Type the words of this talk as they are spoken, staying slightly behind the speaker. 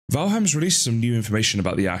Valheim's released some new information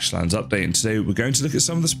about the Ashlands update, and today we're going to look at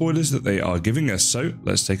some of the spoilers that they are giving us, so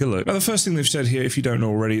let's take a look. Now, the first thing they've said here, if you don't know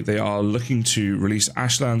already, they are looking to release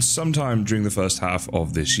Ashlands sometime during the first half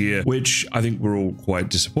of this year, which I think we're all quite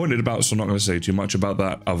disappointed about, so I'm not going to say too much about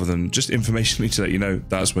that other than just informationally to let you know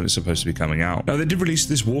that's when it's supposed to be coming out. Now, they did release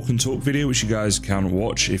this walk and talk video, which you guys can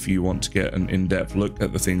watch if you want to get an in-depth look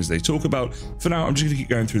at the things they talk about. For now, I'm just going to keep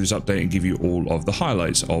going through this update and give you all of the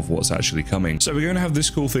highlights of what's actually coming. So we're going to have this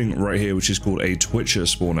cool thing right here, which is called a Twitcher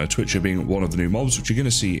spawner, Twitcher being one of the new mobs, which you're going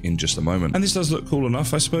to see in just a moment. And this does look cool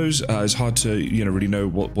enough, I suppose. It's hard to, really know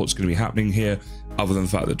what's going to be happening here, other than the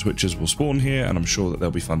fact that Twitchers will spawn here, and I'm sure that they'll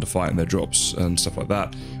be fun to fight, and their drops and stuff like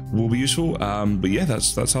that will be useful. But yeah,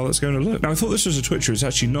 that's how that's going to look. Now, I thought this was a Twitcher. It's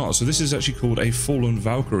actually not. So this is actually called a Fallen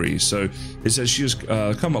Valkyrie. So it says she has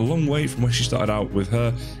come a long way from where she started out with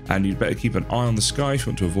her, and you'd better keep an eye on the sky if you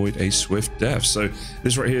want to avoid a swift death. So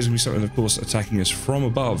this right here is going to be something, of course, attacking us from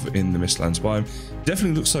above in the Mistlands biome.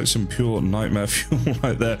 Definitely looks like some pure nightmare fuel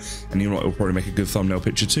right there, and you know what, it'll probably make a good thumbnail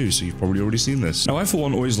picture too, so you've probably already seen this. Now, I for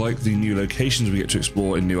one always like the new locations we get to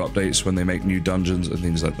explore in new updates when they make new dungeons and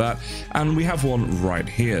things like that, and we have one right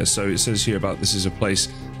here. So it says here about this is a place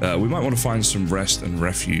we might want to find some rest and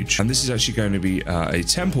refuge, and this is actually going to be a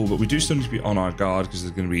temple, but we do still need to be on our guard because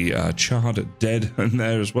there's going to be charred dead in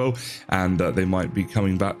there as well, and they might be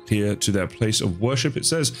coming back here to their place of worship, it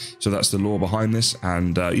says. So that's the lore behind this,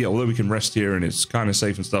 and yeah, although we can rest here and it's kind of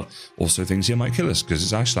safe and stuff, also things here might kill us because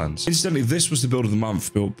it's Ashlands. Incidentally, this was the build of the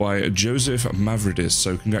month, built by Joseph Mavridis,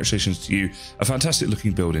 so congratulations to you. A fantastic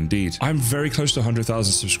looking build indeed. I'm very close to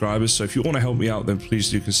 100,000 subscribers, so if you want to help me out, then please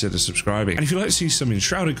do consider subscribing. And if you'd like to see some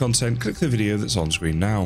enshrouded content, click the video that's on screen now.